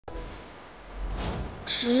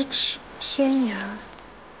咫尺天涯。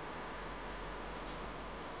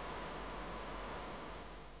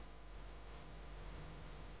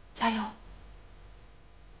加油！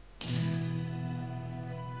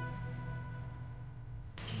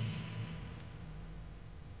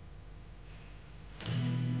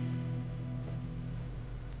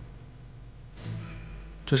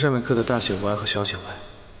这上面刻的大写 Y 和小写 y，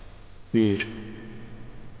 寓意着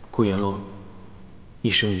顾炎洛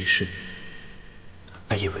一生一世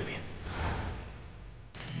爱意未泯。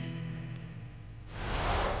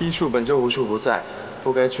艺术本就无处不在，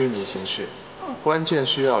不该拘泥形式，关键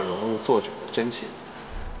需要融入作者的真情。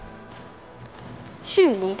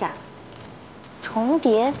距离感，重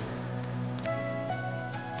叠。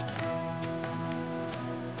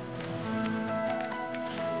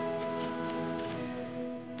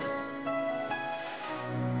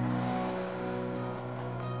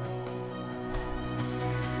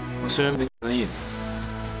 我虽然没专业，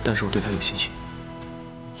但是我对他有信心。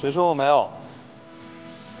谁说我没有？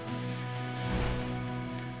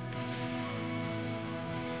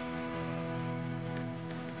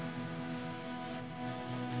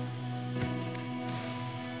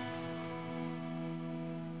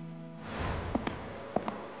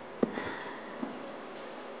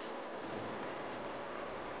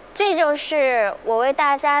这就是我为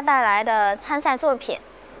大家带来的参赛作品。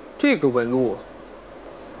这个纹路。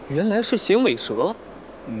 原来是衔尾蛇，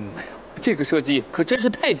哎呀，这个设计可真是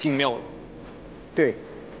太精妙了。对，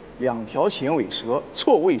两条衔尾蛇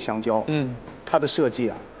错位相交，它的设计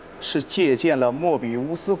啊是借鉴了莫比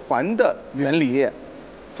乌斯环的原理，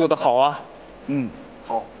做得好啊。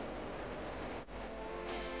好。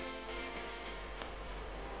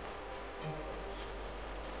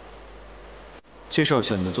介绍一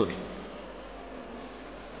下你的作品。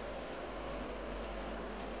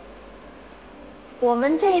 我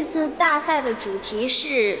们这一次大赛的主题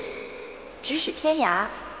是咫尺天涯。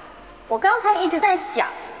我刚才一直在想，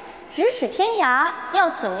咫尺天涯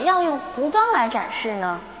要怎么样用服装来展示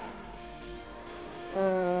呢？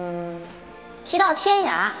提到天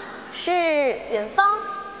涯，是远方，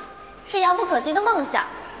是遥不可及的梦想，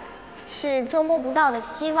是捉摸不到的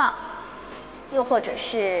希望，又或者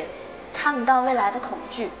是看不到未来的恐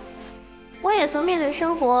惧。我也曾面对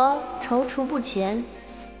生活踌躇不前，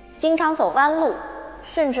经常走弯路。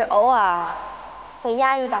 甚至偶尔会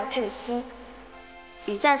压抑到窒息，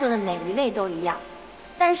与在座的每一位都一样。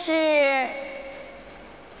但是，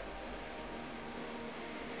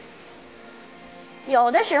有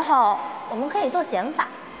的时候我们可以做减法。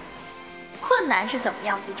困难是怎么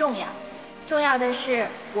样不重要，重要的是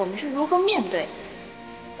我们是如何面对。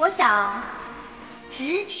我想，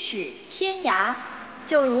咫尺天涯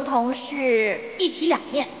就如同是一体两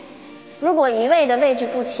面。 如果一味的畏惧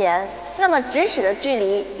不前，那么咫尺的距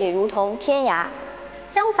离也如同天涯。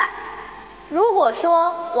相反，如果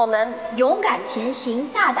说我们勇敢前行、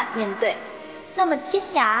大胆面对，那么天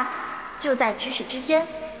涯就在咫尺之间。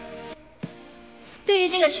对于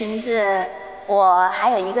这个裙子，我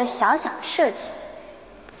还有一个小小的设计。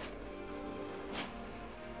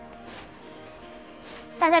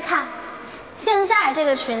大家看，现在这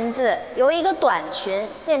个裙子由一个短裙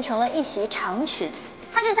变成了一袭长裙。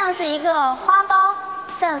 它就像是一个花苞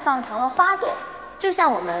绽放成了花朵，就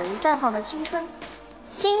像我们绽放的青春。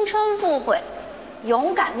青春不悔，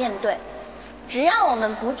勇敢面对。只要我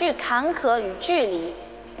们不惧坎坷与距离，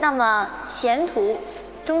那么前途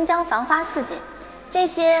终将繁花似锦。这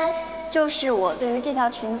些就是我对于这条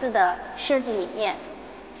裙子的设计理念。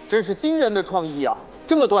真是惊人的创意啊！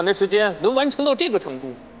这么短的时间能完成到这个程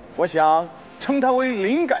度，我想称她为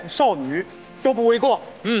灵感少女都不为过。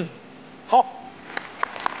好。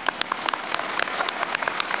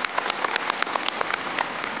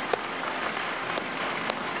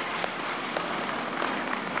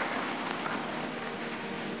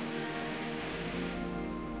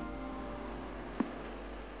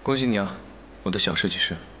 恭喜你啊，我的小设计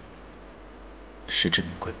师，实至名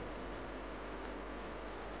归。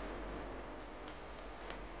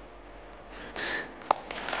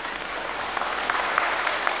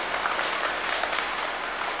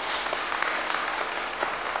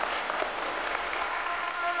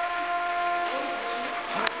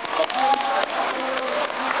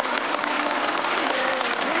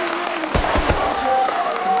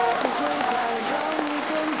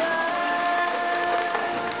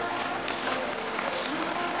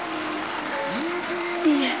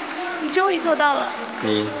你终于做到了。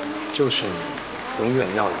你就是你，永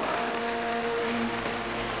远要有。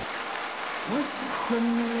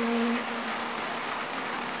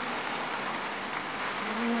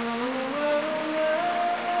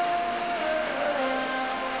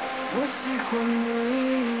加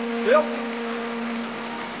油！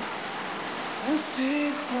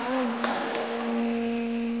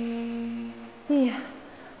丽，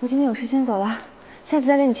我今天有事先走了，下次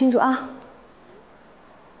再跟你庆祝啊。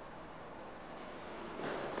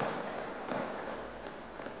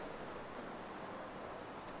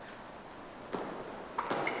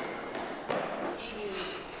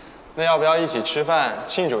那要不要一起吃饭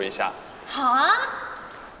庆祝一下？好啊。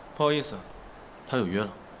不好意思，他有约了。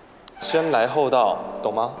先来后到，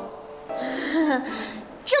懂吗？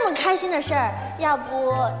这么开心的事儿，要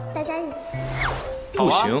不大家一起？不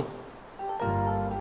行。